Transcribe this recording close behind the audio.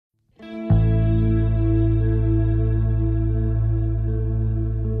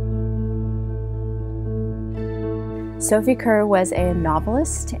Sophie Kerr was a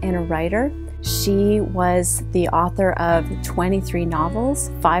novelist and a writer. She was the author of 23 novels,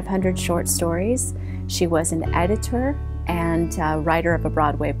 500 short stories. She was an editor and writer of a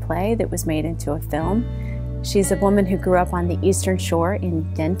Broadway play that was made into a film. She's a woman who grew up on the Eastern Shore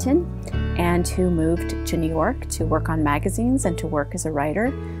in Denton and who moved to New York to work on magazines and to work as a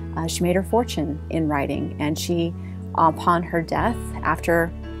writer. She made her fortune in writing, and she, upon her death, after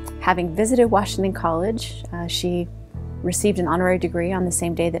having visited Washington College, she received an honorary degree on the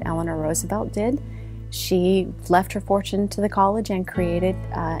same day that Eleanor Roosevelt did. She left her fortune to the college and created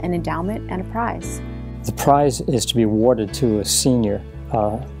an endowment and a prize. The prize is to be awarded to a senior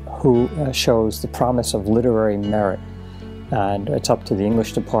who shows the promise of literary merit. And it's up to the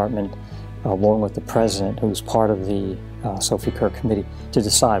English department, along with the president, who's part of the Sophie Kerr committee, to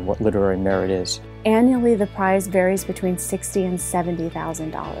decide what literary merit is. Annually, the prize varies between $60,000 and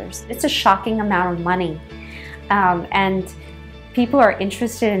 $70,000. It's a shocking amount of money. And people are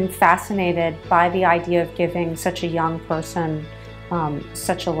interested and fascinated by the idea of giving such a young person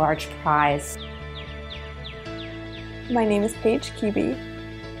such a large prize. My name is Paige Keeby.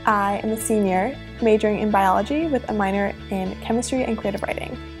 I am a senior majoring in biology with a minor in chemistry and creative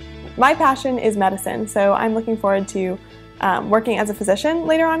writing. My passion is medicine, so I'm looking forward to working as a physician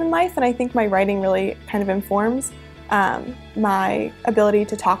later on in life, and I think my writing really kind of informs my ability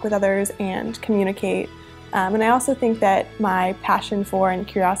to talk with others and communicate. And I also think that my passion for and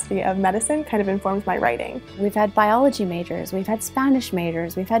curiosity of medicine kind of informs my writing. We've had biology majors, we've had Spanish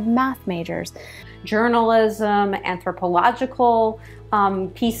majors, we've had math majors. Journalism, anthropological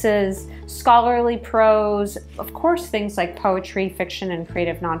pieces, scholarly prose, of course things like poetry, fiction, and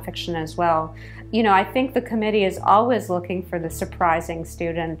creative nonfiction as well. You know, I think the committee is always looking for the surprising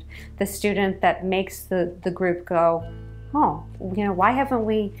student, the student that makes the group go, oh, you know, why haven't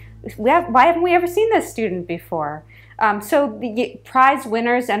we ever seen this student before? So the prize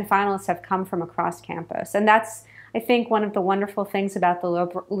winners and finalists have come from across campus, and that's, I think, one of the wonderful things about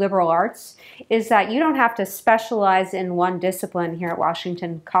the liberal arts is that you don't have to specialize in one discipline here at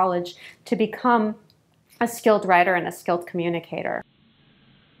Washington College to become a skilled writer and a skilled communicator.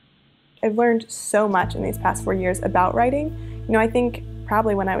 I've learned so much in these past 4 years about writing. You know, I think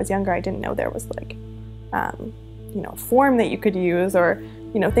probably when I was younger, I didn't know there was like, you know, form that you could use or,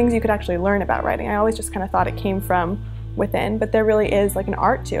 you know, things you could actually learn about writing. I always just kind of thought it came from within, but there really is like an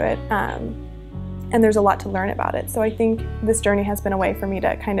art to it. And there's a lot to learn about it. So I think this journey has been a way for me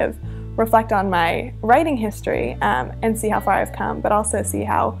to kind of reflect on my writing history and see how far I've come, but also see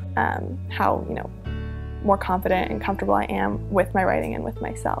how you know, more confident and comfortable I am with my writing and with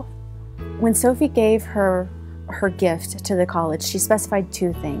myself. When Sophie gave her gift to the college, she specified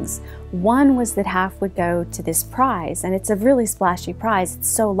two things. One was that half would go to this prize, and it's a really splashy prize. It's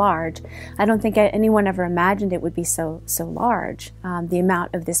so large. I don't think anyone ever imagined it would be so large, the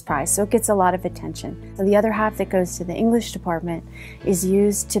amount of this prize, so it gets a lot of attention. So the other half that goes to the English department is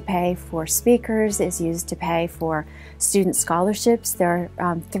used to pay for speakers, is used to pay for student scholarships. There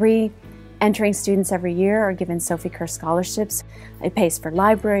are 3 entering students every year are given Sophie Kerr scholarships. It pays for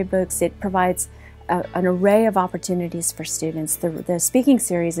library books. It provides an array of opportunities for students. The speaking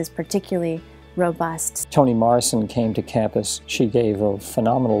series is particularly robust. Toni Morrison came to campus. She gave a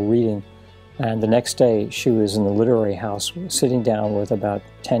phenomenal reading, and the next day she was in the literary house sitting down with about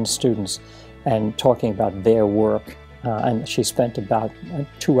 10 students and talking about their work, and she spent about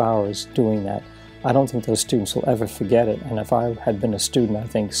 2 hours doing that. I don't think those students will ever forget it, and if I had been a student, I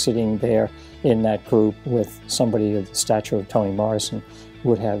think sitting there in that group with somebody of the stature of Toni Morrison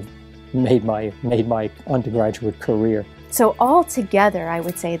would have made my undergraduate career. So all together, I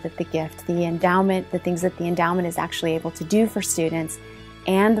would say that the gift, the endowment, the things that the endowment is actually able to do for students,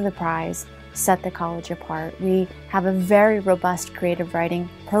 and the prize set the college apart. We have a very robust creative writing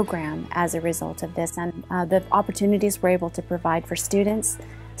program as a result of this, and the opportunities we're able to provide for students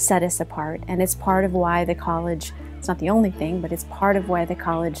set us apart. And it's part of why the college, it's not the only thing, but it's part of why the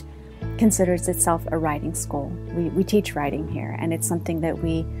college considers itself a writing school. We teach writing here, and it's something that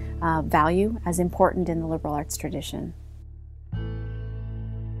we value as important in the liberal arts tradition.